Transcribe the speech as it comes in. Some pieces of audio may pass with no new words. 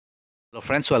Hello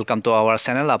friends, welcome to our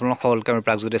channel. আপোনালোক সকলোকে আমি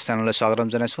প্ৰাগজ্যোতিষ চেনেললৈ স্বাগতম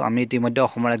জনাইছো। আমি ইতিমধ্যে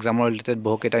অসমৰ এক্সামৰ ৰিলেটেড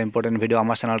বহুকেইটা ইম্পৰ্টেণ্ট ভিডিঅ'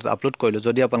 আমাৰ চেনেলত আপলোড কৰিলো।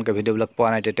 যদি আপোনালোকে ভিডিঅ'বিলাক পোৱা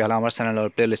নাই তেতিয়াহ'লে আমাৰ চেনেলৰ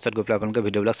প্লেলিষ্টত গৈ পেলাই আপোনালোকে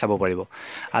ভিডিঅ'বিলাক চাব পাৰিব।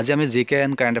 আজি আমি জিকে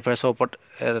এণ্ড কাৰেণ্ট এফেয়াৰ্ছৰ ওপৰত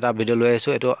এটা ভিডিঅ' লৈ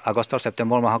আহিছোঁ। এইটো আগষ্ট আৰু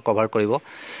ছেপ্টেম্বৰ মাহক কভাৰ কৰিব।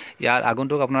 ইয়াৰ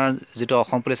আগন্তুক আপোনাৰ যিটো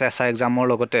অসম পুলিচ এছআই এক্সামৰ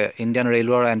লগতে ইণ্ডিয়ান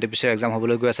ৰেলৱে আৰু এনটিপিচিৰ এক্সাম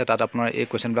হ'বলৈ গৈ আছে, তাত আপোনাৰ এই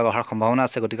কুৱেশ্যনবিলাক অহাৰ সম্ভাৱনা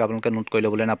আছে, গতিকে আপোনালোকে নোট কৰি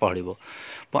ল'বলৈ নাপাহৰিব।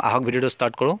 আহক ভিডিঅ'টো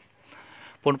ষ্টাৰ্ট কৰোঁ।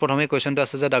 পোনপ্ৰথমে কুৱেশ্যনটো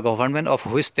আছে যে the government of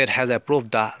which state has approve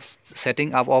the setting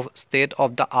up of state of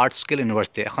the art skill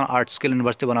university. এখন আৰ্ট স্কিল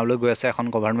ইউনিভাৰ্চিটি বনাবলৈ গৈ আছে এখন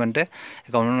গভৰ্ণমেণ্টে।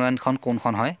 গভৰ্ণমেণ্টখন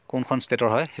কোনখন হয়, কোনখন ষ্টেটৰ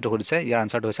হয় সেইটো সুধিছে। ইয়াৰ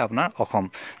আনচাৰটো হৈছে আপোনাৰ অসম।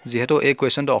 যিহেতু এই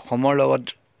কুৱেশ্যনটো অসমৰ লগত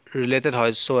ৰিলেটেড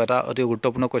হয়, চ' এটা অতি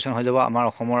গুৰুত্বপূৰ্ণ কুৱেশ্যন হৈ যাব আমাৰ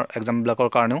অসমৰ এক্সামবিলাকৰ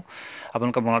কাৰণেও।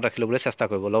 আপোনালোকে মনত ৰাখি ল'বলৈ চেষ্টা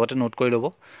কৰিব, লগতে নোট কৰি ল'ব।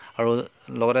 আৰু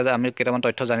লগতে আমি কেইটামান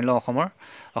তথ্য জানি লওঁ।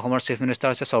 অসমৰ চিফ মিনিষ্টাৰ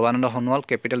হৈছে Sarbananda Sonowal,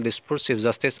 capital Dispur, chief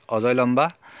justice Ajay লম্বা,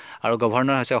 আৰু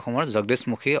গভৰ্ণৰ হৈছে অসমৰ জগদীশ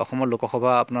মুখী। অসমৰ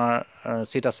লোকসভা আপোনাৰ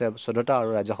চিট আছে 14টা আৰু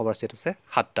ৰাজ্যসভাৰ চিট আছে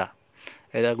 7টা।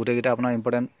 এয়া গোটেইকেইটা আপোনাৰ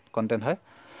ইম্পৰ্টেণ্ট কণ্টেণ্ট হয়।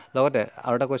 লগতে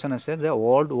আৰু এটা কুৱেশ্যন আছে যে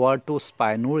World War II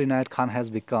spy Noor Inayat Khan has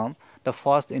become the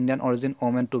first Indian origin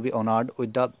woman to be honored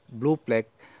with the blue plaque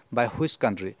by which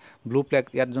country? Blue plaque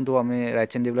ইয়াত যোনটো আমি ৰাইট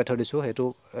চেন দি পেলাই থৈ দিছোঁ, সেইটো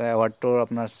এৱাৰ্ডটোৰ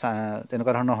আপোনাৰ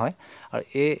তেনেকুৱা ধৰণৰ হয়। আৰু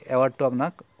এই এৱাৰ্ডটো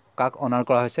আপোনাক কাক অনাৰ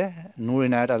কৰা হৈছে?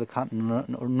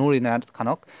 নুৰ ইনায়ত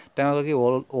খানক। তেওঁ এগৰাকী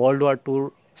ৱৰ্ল্ড ৱাৰ টুৰ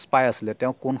স্পাই আছিলে।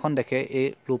 তেওঁ কোনখন দেশে এই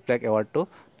ব্লু প্লেক এৱাৰ্ডটো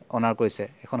অনাৰ কৰিছে?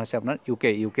 এখন হৈছে আপোনাৰ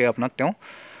ইউকে আপোনাক তেওঁ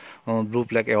ব্লু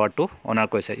প্লেক এৱাৰ্ডটো অনাৰ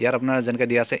কৰিছে। ইয়াত আপোনাৰ যেনেকৈ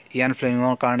দিয়া আছে ইয়ান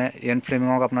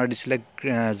ফ্লেমিঙক আপোনাৰ দিছিলে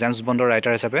জেমছ বণ্ডৰ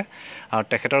ৰাইটাৰ হিচাপে, আৰু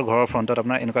তেখেতৰ ঘৰৰ ফ্ৰণ্টত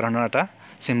আপোনাৰ এনেকুৱা ধৰণৰ এটা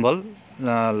চিম্বল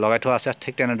লগাই থোৱা আছে।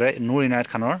 ঠিক তেনেদৰে নুৰ ইনায়ত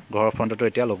খানৰ ঘৰৰ ফ্ৰণ্টতো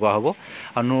এতিয়া লগোৱা হ'ব।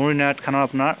 আৰু নুৰ ইনায়ত খানৰ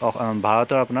আপোনাৰ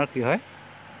ভাৰতৰ আপোনাৰ কি হয়,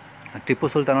 টিপু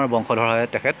চুলতানৰ বংশধৰ হয়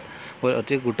তেখেত।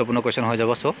 অতি গুৰুত্বপূৰ্ণ কুৱেশ্যন হৈ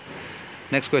যাব। চ'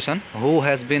 next question, who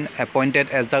has been appointed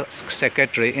as the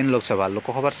secretary in Lok Sabha.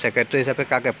 লোকসভাত ছেক্ৰেটাৰী হিচাপে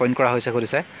কাক এপইণ্ট কৰা হৈছে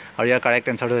সুধিছে, আৰু ইয়াৰ কাৰেক্ট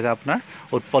এনচাৰটো হৈছে আপোনাৰ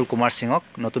উৎপল কুমাৰ সিঙক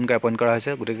নতুনকৈ এপইণ্ট কৰা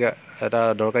হৈছে। গতিকে এটা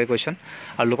দৰকাৰী কুৱেশ্যন।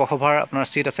 আৰু লোকসভাৰ আপোনাৰ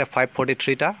চিট আছে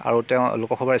 543টা, আৰু তেওঁ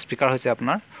লোকসভাৰ স্পীকাৰ হৈছে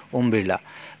আপোনাৰ ওম বিৰলা।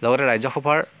 লগতে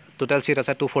ৰাজ্যসভাৰ টোটেল চিট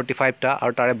আছে 245টা,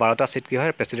 আৰু তাৰে 12টা চিট কি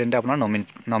হয়, প্ৰেছিডেণ্টে আপোনাৰ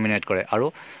নমিনেট কৰে। আৰু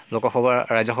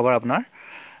ৰাজ্যসভাৰ আপোনাৰ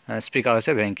স্পীকাৰ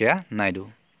হৈছে Venkaiah Naidu.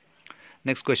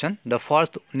 Next question, the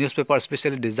first news paper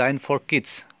specially design for kids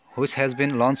which has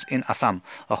been launch in Assam.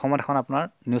 অসমত এখন আপোনাৰ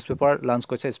নিউজ পেপাৰ লঞ্চ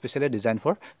কৰিছে স্পেচিয়েলি ডিজাইন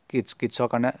ফৰ কিডছৰ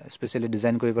কাৰণে স্পেচিয়েলি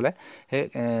ডিজাইন কৰি পেলাই। সেই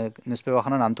নিউজ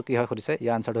পেপাৰখনৰ নামটো কি হয় সুধিছে।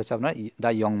 ইয়াৰ আনচাৰটো হৈছে আপোনাৰ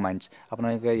দ্য য়ং মাইণ্ডছ।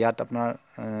 আপোনালোকে ইয়াত আপোনাৰ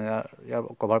ইয়াৰ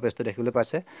কভাৰ পেজটো দেখিবলৈ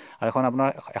পাইছে, আৰু এখন আপোনাৰ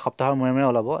এসপ্তাহৰ মূৰে মূৰে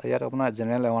ওলাব। ইয়াত আপোনাৰ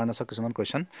জেনেৰেল এৱাৰনেছৰ কিছুমান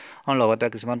কুৱেশ্যন, লগতে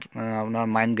কিছুমান আপোনাৰ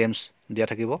মাইণ্ড গেমছ দিয়া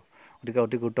থাকিব। গতিকে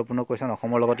অতি গুৰুত্বপূৰ্ণ কুৱেশ্যন,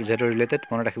 অসমৰ লগত যিহেতু ৰিলেটেড,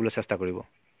 মনত ৰাখিবলৈ চেষ্টা কৰিব।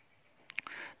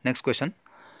 Next question,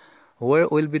 ৱেৰ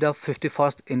will be the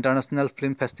 51st international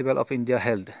film festival of India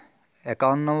held.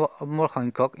 51নম্বৰ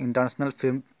সংখ্যক international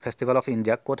film festival of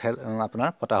India ক'ত আপোনাৰ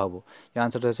পতা হ'ব? ইয়াৰ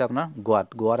আনচাৰটো হৈছে আপোনাৰ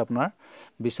গোৱাত আপোনাৰ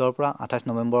 20ৰ পৰা 28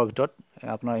 নৱেম্বৰৰ ভিতৰত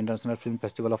আপোনাৰ international film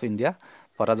festival of India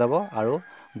পতা যাব। আৰু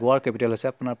গোৱাৰ কেপিটেল হৈছে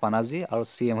আপোনাৰ পানাজী, আৰু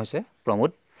CM হৈছে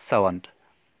Pramod Sawant.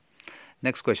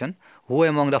 Next question, who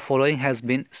among the following has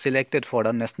been selected for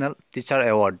the national teacher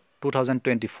award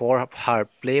 2020 for her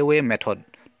প্লেৱে method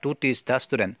to teach the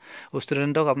student.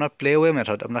 ষ্টুডেণ্টক আপোনাৰ প্লেৱে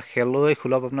মেথড, আপোনাৰ খেলুৱৈ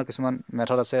সুলভ আপোনাৰ কিছুমান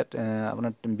মেথড আছে,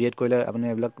 আপোনাৰ BEd কৰিলে আপুনি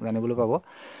এইবিলাক জানিবলৈ পাব।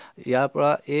 ইয়াৰ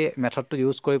পৰা এই মেথডটো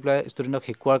ইউজ কৰি পেলাই ষ্টুডেণ্টক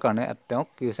শিকোৱাৰ কাৰণে তেওঁক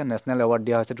কি হৈছে, নেশ্যনেল এৱাৰ্ড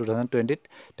দিয়া হৈছে 2020ত।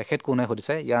 তেখেত কোনে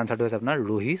সুধিছে? ইয়াৰ আনচাৰটো হৈছে আপোনাৰ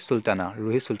ৰুহি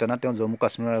চুলতানা। তেওঁ জম্মু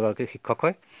কাশ্মীৰৰ এগৰাকী শিক্ষক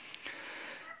হয়।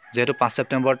 যিহেতু 5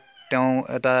 ছেপ্টেম্বৰত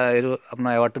এইটো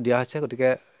আপোনাৰ এৱাৰ্ডটো দিয়া হৈছে, গতিকে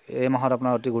এই মাহত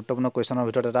আপোনাৰ অতি গুৰুত্বপূৰ্ণ কুৱেশ্যনৰ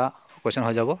ভিতৰত এটা কুৱেশ্যন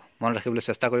হৈ যাব, মনত ৰাখিবলৈ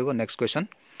চেষ্টা কৰিব। Next question,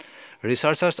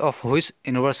 ৰিচাৰ্চাৰ্ছ of which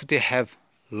university have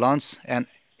launch N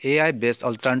AI based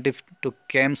alternative two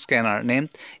chemo scanner name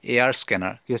AR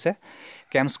scanner. কি হৈছে?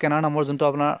 কেম স্কেনাৰ নামৰ যোনটো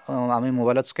আপোনাৰ আমি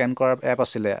মোবাইলত স্কেন কৰাৰ এপ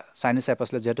আছিলে, চাইনিজ এপ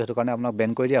আছিলে, যিহেতু সেইটো কাৰণে আপোনাক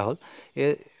বেন কৰি দিয়া হ'ল।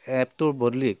 এই এপটোৰ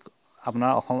বদলি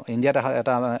আপোনাৰ ইণ্ডিয়াত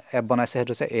এটা এপ বনাইছে,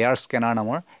 সেইটো হৈছে AR স্কেনাৰ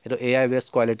নামৰ। এইটো AI বেছড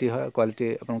কোৱালিটি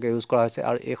আপোনালোকে ইউজ কৰা হৈছে।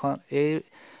 আৰু এই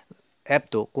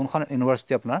এপটো কোনখন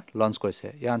ইউনিভাৰ্চিটি আপোনাৰ লঞ্চ কৰিছে?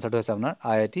 ইয়াৰ আনচাৰটো হৈছে আপোনাৰ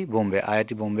IIT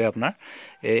বোম্বে আপোনাৰ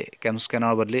এই কেম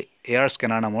স্কেনাৰৰ বদলি AR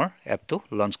স্কেনাৰ নামৰ এপটো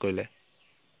লঞ্চ কৰিলে।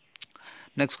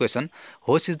 Next question,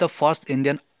 which is the first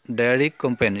Indian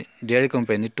ডেয়াৰী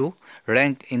company two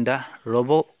rank in the ৰ'ব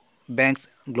বেংকছ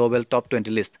গ্ল'বেল টপ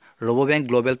 20 লিষ্ট। ৰ'ব বেংক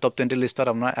গ্ল'বেল টপ 20 লিষ্টত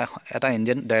আপোনাৰ এটা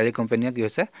ইণ্ডিয়ান ডায়েৰী কোম্পানীয়ে কি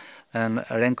হৈছে,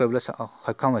 ৰেংক কৰিবলৈ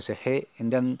সক্ষম হৈছে। সেই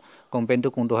ইণ্ডিয়ান কোম্পানীটো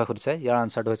কোনটো হয় সুধিছে। ইয়াৰ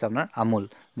আনচাৰটো হৈছে আপোনাৰ আমুল।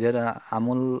 যিহেতু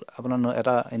আমুল আপোনাৰ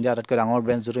এটা ইণ্ডিয়াৰ আটাইতকৈ ডাঙৰ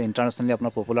ব্ৰেণ্ড, যিটো ইণ্টাৰনেশ্যনেলি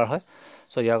আপোনাৰ পপুলাৰ হয়।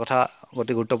 চ' ইয়াৰ কথা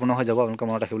অতি গুৰুত্বপূৰ্ণ হৈ যাব, আপোনালোকে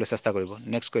মনত ৰাখিবলৈ চেষ্টা কৰিব।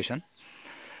 Next question,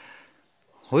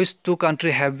 Which two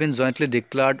countries have been jointly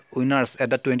declared winners at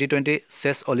the 2020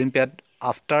 chess Olympiad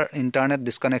after internet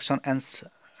disconnection and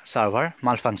server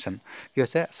malfunction? কি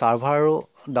হৈছে সাৰ্ভাৰো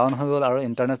ডাউন হৈ গ'ল আৰু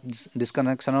ইণ্টাৰনেট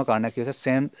ডিছকানেকশ্যনৰ কাৰণে কি হৈছে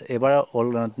চেম এবাৰ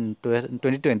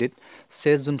 2020ত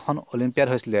চেছ যোনখন অলিম্পিয়াড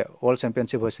হৈছিলে ৱৰ্ল্ড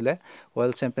চেম্পিয়নশ্বিপ হৈছিলে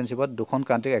ৱৰ্ল্ড চেম্পিয়নশ্বিপত দুখন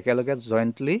কাণ্ট্ৰিক একেলগে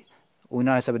জইণ্টলি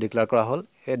উইনাৰ হিচাপে ডিক্লেয়াৰ কৰা হ'ল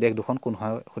এই দেশ দুখন কোন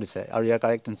হয় সুধিছে আৰু ইয়াৰ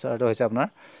কাৰেক্ট এনচাৰটো হৈছে আপোনাৰ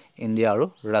ইণ্ডিয়া আৰু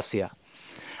ৰাছিয়া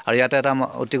আৰু ইয়াতে এটা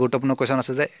অতি গুৰুত্বপূৰ্ণ কোৱেশ্চন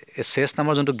আছে যে চেছ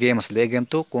নামৰ যোনটো গেম আছিলে এই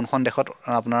গেমটো কোনখন দেশত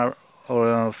আপোনাৰ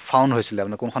ফাউণ্ড হৈছিলে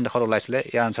আপোনাৰ কোনখন দেশত ওলাইছিলে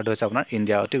ইয়াৰ আনচাৰটো হৈছে আপোনাৰ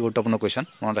ইণ্ডিয়া অতি গুৰুত্বপূৰ্ণ কোৱেশ্চন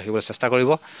মনত ৰাখিবলৈ চেষ্টা কৰিব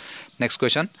next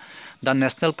question the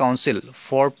national council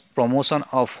for promotion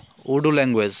of Urdu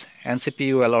language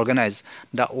NCPUL organise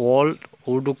the world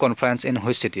Urdu conference in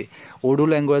which city Urdu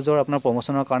লেংগুৱেজৰ আপোনাৰ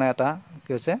প্ৰমোশ্যনৰ কাৰণে এটা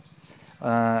কি হৈছে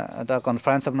এটা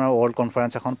কনফাৰেন্স আপোনাৰ ৱৰ্ল্ড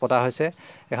কনফাৰেন্স এখন পতা হৈছে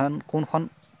এখন কোনখন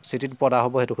চিটিত পতা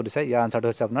হ'ব হেতু সুধিছে ইয়াৰ আনচাৰটো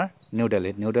হৈছে আপোনাৰ নিউ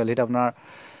দিল্লীত আপোনাৰ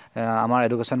আমাৰ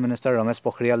এডুকেশ্যন মিনিষ্টাৰ ৰমেশ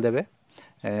পোখৰিয়াল দেৱে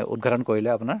উদ্ঘাটন কৰিলে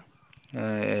আপোনাৰ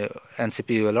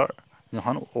NCPULৰ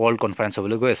এখন ৱৰ্ল্ড কনফাৰেন্স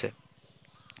হ'বলৈ গৈ আছে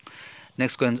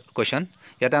নেক্সট কোৱেশ্চন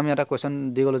ইয়াতে আমি এটা কোৱেশ্চন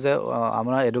দি গ'লো যে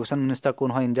আমাৰ এডুকেশ্যন মিনিষ্টাৰ কোন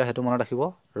হয় ইণ্ডিয়াৰ হেতু মনত ৰাখিব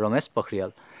Ramesh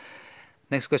Pokhriyal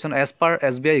Next question, as per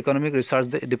SBI Economic Research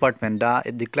Department,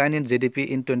 the decline in GDP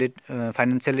in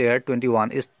financial year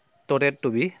 21 is touted to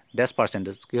be dash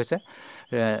percentage. কি হৈছে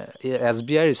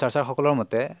SBI ৰিচাৰ্চাৰ সকলৰ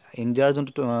মতে ইণ্ডিয়াৰ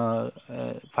যোনটো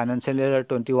ফাইনেন্সিয়েল ইয়াৰ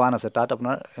 21 আছে তাত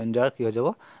আপোনাৰ ইণ্ডিয়াৰ কি হৈ যাব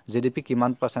GDP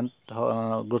কিমান পাৰ্চেণ্ট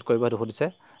গ্ৰোথ কৰিব হেতু সুধিছে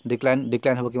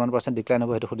ডিক্লাইন হ'ব কিমান পাৰ্চেণ্ট ডিক্লাইন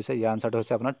হ'ব হেতু সুধিছে ইয়াৰ আনচাৰটো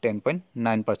হৈছে আপোনাৰ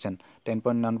 10.9%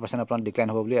 10.9% আপোনাৰ ডিক্লাইন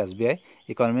হ'ব বুলি SBI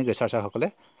ইকনমিক ৰিচাৰ্চাৰ সকলে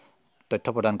তথ্য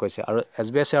প্ৰদান কৰিছে আৰু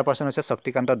SBI চেয়াৰপাৰসন হৈছে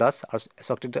শক্তিকান্ত দাস আৰু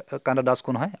শক্তিকান্ত দাস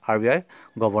কোন হয় RBI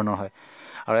গভৰ্ণৰ হয়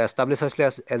আৰু এষ্টাবলিছ হৈছিলে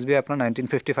SBI আপোনাৰ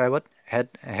 1955ত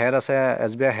হেড আছে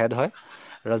SBI হেড হয়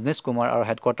ৰজনীশ কুমাৰ আৰু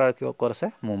হেডকোৱাৰ্টাৰ ক'ত আছে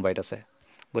মুম্বাইত আছে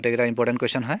গোটেইকেইটা ইম্পৰ্টেণ্ট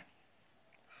কুৱেশ্যন হয়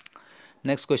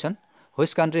next question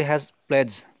which country has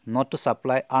pledge not to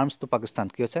supply arms two Pakistan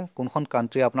কি হৈছে কোনখন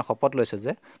কাণ্ট্ৰি আপোনাৰ শপত লৈছে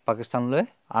যে পাকিস্তানলৈ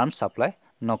আৰ্মছ ছাপ্লাই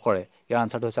নকৰে ইয়াৰ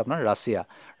আনচাৰটো হৈছে আপোনাৰ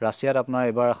ৰাছিয়াত আপোনাৰ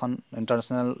এবাৰ এখন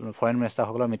ইণ্টাৰনেশ্যনেল ফৰেইন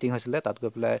মিনিষ্টাৰসকলৰ মিটিং হৈছিলে তাত গৈ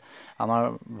পেলাই আমাৰ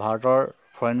ভাৰতৰ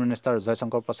ফৰেইন মিনিষ্টাৰ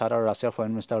জয়শংকৰ প্ৰসাদ আৰু ৰাছিয়াৰ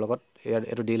ফৰেইন মিনিষ্টাৰৰ লগত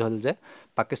এইটো ডিল হ'ল যে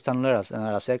পাকিস্তানলৈ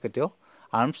ৰাছিয়াই কেতিয়াও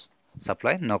আৰ্মছ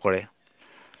ছাপ্লাই নকৰে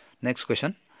next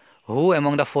question who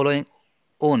among the following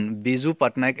own Biju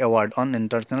Patnaik award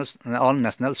on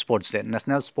national sports day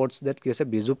national sports ডেত কি হৈছে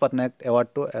বিজু পাটনায়ক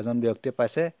এৱাৰ্ডটো এজন ব্যক্তিয়ে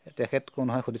পাইছে তেখেত কোন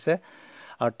হয় সুধিছে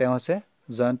আৰু তেওঁ হৈছে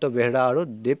জয়ন্ত বেহৰা আৰু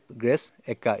দীপ গ্ৰেছ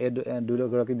একা এই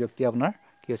দুয়োগৰাকী ব্যক্তি আপোনাৰ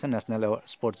কি হৈছে নেশ্যনেল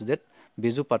স্পৰ্টছ ডেত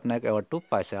বিজু পাটনায়ক এৱাৰ্ডটো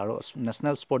পাইছে আৰু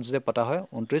নেশ্যনেল স্পৰ্টছ ডে পতা হয়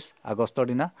 29 আগষ্টৰ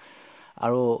দিনা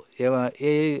আৰু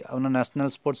এই আপোনাৰ নেশ্যনেল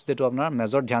স্পৰ্টছ ডেটো আপোনাৰ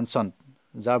মেজৰ ধ্যানচন্দ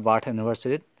যাৰ বাৰ্থ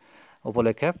এনিভাৰ্চাৰীত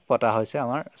উপলক্ষে পতা হৈছে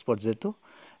আমাৰ স্পৰ্টছ ডেটো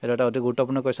এটা অতি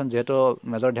গুৰুত্বপূৰ্ণ কুৱেশ্যন যেহেতু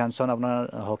মেজৰ ধ্যানচন্দ আপোনাৰ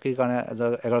হকীৰ কাৰণে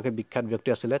এগৰাকী বিখ্যাত ব্যক্তি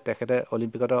আছিলে তেখেতে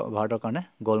অলিম্পিকত ভাৰতৰ কাৰণে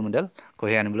গ'ল্ড মেডেল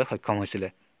কঢ়িয়াই আনিবলৈ সক্ষম হৈছিলে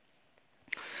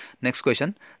Next question,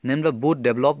 name the boot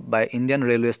developed by Indian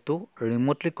Railways to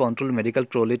remotely control medical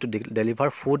trolley to deliver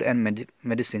food and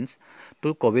medicines to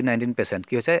COVID-19 patient.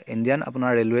 কি হৈছে ইণ্ডিয়ান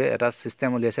আপোনাৰ ৰেলৱে এটা সিস্টেম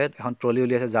উলিয়াইছে এখন ট্ৰলি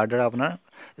উলিয়াইছে যাৰ দ্বাৰা আপোনাৰ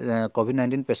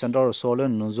COVID-19 পেচেণ্টৰ ওচৰলৈ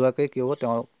নোযোৱাকৈ কি হ'ব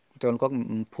তেওঁলোকক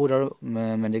ফুড আৰু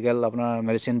মেডিকেল আপোনাৰ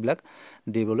মেডিচিনবিলাক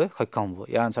দিবলৈ সক্ষম হ'ব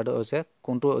ইয়াৰ আনচাৰটো হৈছে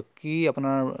কোনটো কি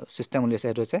আপোনাৰ সিস্টেম উলিয়াইছে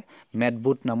সেইটো হৈছে মেড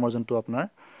বুট নামৰ যোনটো আপোনাৰ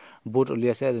বুট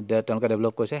উলিয়াইছে তেওঁলোকে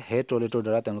ডেভেলপ কৰিছে সেই ট্ৰলিটোৰ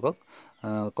দ্বাৰা তেওঁলোকক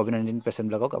COVID-19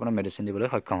 পেচেণ্টবিলাকক আপোনাৰ মেডিচিন দিবলৈ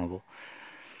সক্ষম হ'ব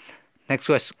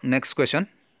next question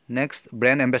next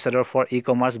brand ambassador for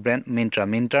e-commerce brand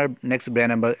মিন্ট্ৰাৰ next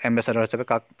brand ambassador হিচাপে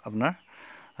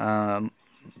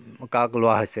কাক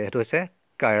লোৱা হৈছে সেইটো হৈছে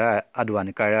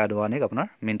কাইৰা আদৱানীক আপোনাৰ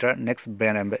মিন্ট্ৰাৰ নেক্সট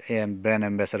ব্ৰেণ্ড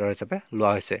এম্বেচাডৰ হিচাপে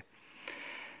লোৱা হৈছে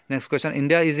next question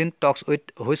India is in Tux with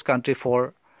which country for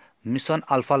mission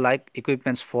ULFA like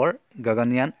equipments for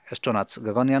Gaganyaan এষ্ট্ৰনাটছ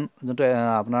Gaganyaan যোনটো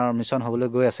আপোনাৰ মিছন হ'বলৈ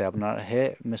গৈ আছে আপোনাৰ সেই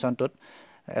মিছনটোত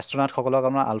এষ্ট্ৰনাটসকলক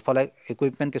আপোনাৰ আলফা লাইক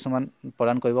ইকুইপমেণ্ট কিছুমান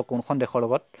প্ৰদান কৰিব কোনখন দেশৰ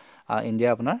লগত ইণ্ডিয়া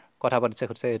আপোনাৰ কথা পাতিছে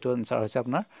কৈছে এইটো আনচাৰ হৈছে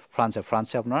আপোনাৰ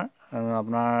ফ্ৰান্সে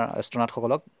আপোনাৰ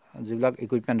এষ্ট্ৰনাটসকলক যিবিলাক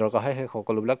ইকুইপমেণ্ট দৰকাৰ হয় সেই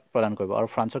সকলোবিলাক প্ৰদান কৰিব আৰু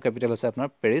ফ্ৰান্সৰ কেপিটেল হৈছে আপোনাৰ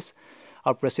পেৰিছ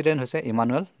আৰু প্ৰেছিডেণ্ট হৈছে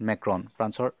ইমানুৱেল মেক্ৰন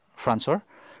ফ্ৰান্সৰ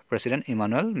president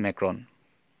Emmanuel Macron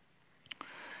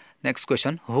Next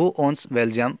question, who owns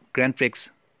Belgium Grand Prix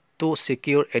to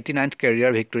secure 89th career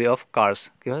victory of cars?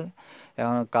 কি হয়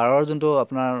কাৰৰ যোনটো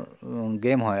আপোনাৰ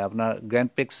গেম হয় আপোনাৰ গ্ৰেণ্ড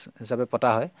প্ৰিক্স হিচাপে পতা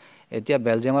হয় এতিয়া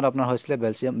বেলজিয়ামত আপোনাৰ হৈছিলে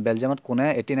বেলজিয়ামত কোনে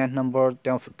 89 নম্বৰ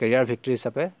তেওঁ কেৰিয়াৰ ভিক্টৰী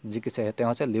হিচাপে জিকিছে তেওঁ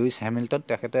হৈছে লুইছ হেমিল্টন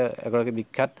তেখেতে এগৰাকী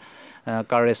বিখ্যাত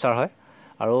কাৰ ৰেচাৰ হয়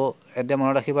আৰু এতিয়া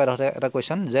মনত ৰাখিবা এটা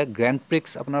কুৱেশ্যন যে গ্ৰেণ্ড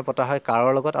প্ৰিক্স আপোনাৰ পতা হয়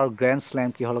কাৰৰ লগত আৰু গ্ৰেণ্ড শ্লেম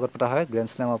কিহৰ লগত পতা হয় গ্ৰেণ্ড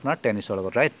শ্লেম আপোনাৰ টেনিছৰ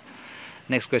লগত right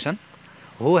next question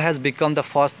Who has become the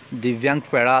first Divyang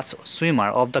para swimmer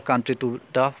of the country to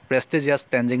the prestigious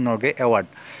Tenzing Norgay Award?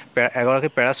 এগৰাকী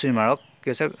para swimmerক কি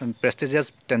হৈছে prestigious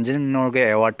Tenzing Norgay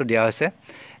Award টো দিয়া হৈছে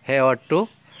হে award টো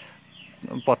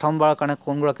প্ৰথমবাৰৰ কাৰণে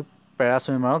কোনগৰাকী para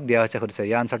swimmerক দিয়া হৈছে কৈছে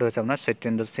ইয়াৰ আনসাৰটো হৈছে আপোনাৰ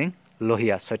সত্যেন্দ্ৰ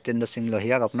সিং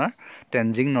লোহিয়াক আপোনাৰ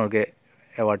Tenzing Norgay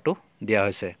Award টো দিয়া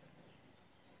হৈছে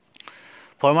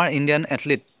Former Indian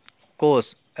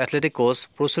athletic coach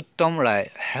Purushottam Rai,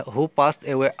 who passed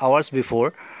away hours before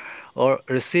or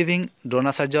receiving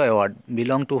Dronacharya Award,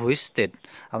 belong to which state?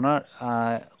 Apnar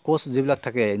coach jibilak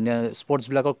thake Indian sports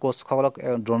bilakor coach সকলক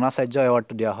Dronacharya Award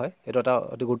to দিয়া হয় এটো এটা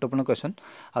অতি গুৰুত্বপূৰ্ণ কোৱেশ্চন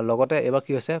আৰু লগতে এবাৰ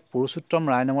কি হৈছে পুৰুষোত্তম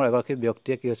ৰায় নামৰ এগৰাকী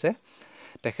ব্যক্তিয়ে কি হৈছে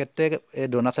তেখেতে এই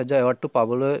Dronacharya Award টো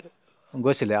পাবলৈ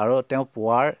গৈছিলে আৰু তেওঁ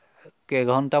পোৱাৰ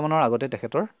কেইঘণ্টামানৰ আগতে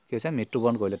তেখেতৰ কি হৈছে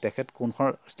মৃত্যুবৰণ কৰিলে তেখেত কোনখন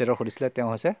ষ্টেটৰ হৈছিলে তেওঁ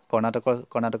হৈছে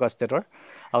কৰ্ণাটকৰ ষ্টেটৰ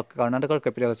আৰু কৰ্ণাটকৰ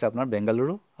কেপিটেল হৈছে আপোনাৰ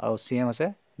বেংগালুৰু আৰু সিএম আছে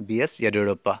BS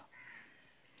Yediyurappa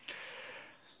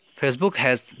Facebook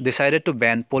has decided to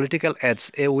ban political ads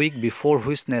a week before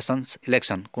which nation's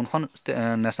election কোনখন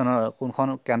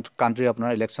কান্ট্ৰি আপোনাৰ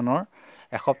ইলেকচনৰ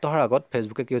এসপ্তাহৰ আগত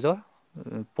ফেসবুকে কি হৈছে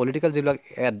পলিটিক্যাল যিবিলাক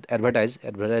এডভাৰটাইজ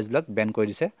বিলাক বেন কৰি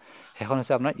দিছে হেখন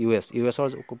হৈছে আপোনাৰ ইউএছৰ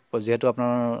যেহেতু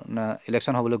আপোনাৰ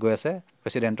ইলেকচন হ'বলৈ গৈ আছে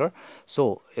প্ৰেসিডেন্টৰ সো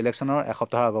ইলেকচনৰ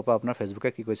এসপ্তাহৰ আগৰ পৰা আপোনাৰ ফেসবুকে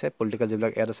কি কৈছে পলিটিক্যাল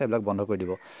যিবিলাক এড আছে এইবিলাক বন্ধ কৰি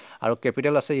দিব আৰু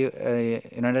ক্যাপিটেল আছে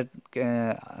ইউনাইটেড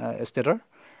ষ্টেটৰ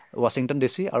Washington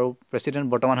DC আৰু প্ৰেসিডেন্ট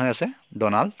বৰ্তমান হৈ আছে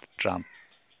Donald Trump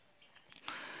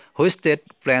Which state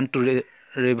plan to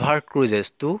river cruises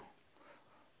to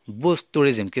boost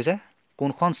tourism কিছে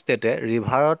কোনখন ষ্টেটে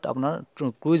ৰিভাৰত আপোনাৰ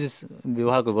ক্ৰুইজ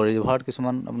ব্যৱহাৰ কৰিব ৰিভাৰত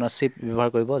কিছুমান আপোনাৰ শিপ ব্যৱহাৰ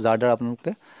কৰিব যাৰ দ্বাৰা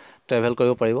আপোনালোকে ট্ৰেভেল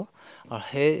কৰিব পাৰিব আৰু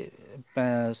সেই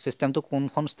সিস্টেমটো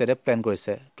কোনখন ষ্টেটে প্ল্যান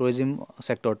কৰিছে টুৰিজম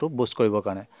সেক্টৰটো বুষ্ট কৰিবৰ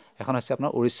কাৰণে এখন আছে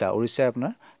আপোনাৰ উৰিষ্যা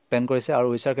আপোনাৰ প্ল্যান কৰিছে আৰু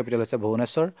উৰিষ্যাৰ কেপিটেল হৈছে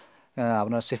ভুৱনেশ্বৰ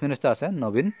আপোনাৰ চিফ মিনিষ্টাৰ আছে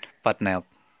নবীন পাটনায়ক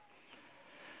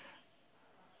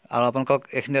আৰু আপোনাক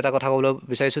এখিনি এটা কথা ক'বলৈ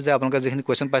বিচাৰিছো যে আপোনাক যিখিনি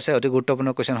কোৱেশ্চন পাইছে অতি গুৰুত্বপূৰ্ণ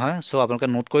কোৱেশ্চন হয় সো আপোনাক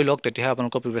নোট কৰি লওক তেতিয়া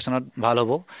আপোনাক প্ৰিপাৰেচনত ভাল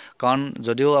হ'ব কাৰণ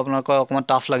যদিও আপোনাক অকমান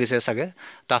টাফ লাগিছে সাগে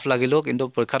টাফ লাগিলো কিন্তু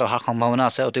পৰীক্ষাত অহাৰ সম্ভাৱনা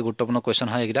আছে অতি গুৰুত্বপূৰ্ণ কোৱেশ্চন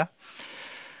হয় একিটা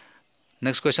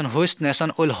next question which nation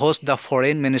will host the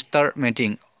foreign minister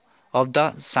meeting of the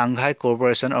Shanghai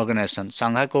Cooperation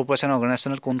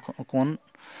Organization কোন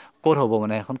কোড হ'ব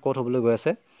মানে এখন কোড হ'বলৈ গৈ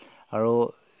আছে আৰু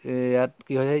ইয়াত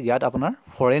কি হয় ইয়াত আপোনাৰ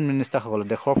ফৰেন মিনিষ্টাৰ সকল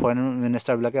দেশৰ ফৰেন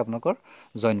মিনিষ্টাৰ বিলাকে আপোনাকৰ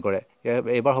জয়েন কৰে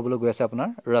এবাৰ হ'বলৈ গৈ আছে আপোনাৰ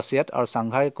ৰাছিয়াত আৰু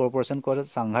সাংঘাই কৰ্পোৰেচন কৰে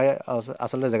সাংঘাই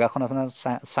আসলে জায়গাখন আপোনাৰ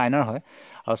চাইনাৰ হয়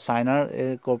আৰু চাইনাৰ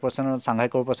কৰ্পোৰেচনৰ সাংঘাই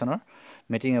কৰ্পোৰেচনৰ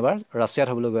মিটিং এবাৰ ৰাছিয়াত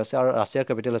হ'বলৈ গৈ আছে আৰু ৰাছিয়াৰ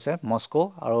কেপিটেল আছে মস্কো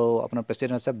আৰু আপোনাৰ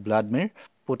প্ৰেসিডেন্ট আছে ভ্লাদিমিৰ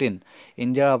পুতিন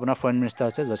ইণ্ডিয়াৰ আপোনাৰ ফৰেন মিনিষ্টাৰ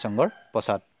আছে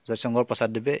জয়শংকৰ প্ৰসাদ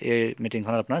দেৱে এই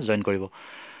মিটিংখনত আপোনাৰ জয়েন কৰিব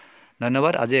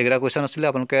ধন্যবাদ আজি এগৰা কোৱেশ্চন আছিল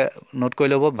আপোনালোকে নোট কৰি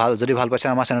ল'ব ভাল যদি ভাল পাইছে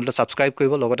আমাৰ চেনেলটো সাবস্ক্ৰাইব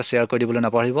কৰিব লগতে শেয়াৰ কৰি দিবলৈ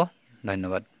নাপাহৰিব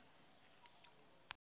ধন্যবাদ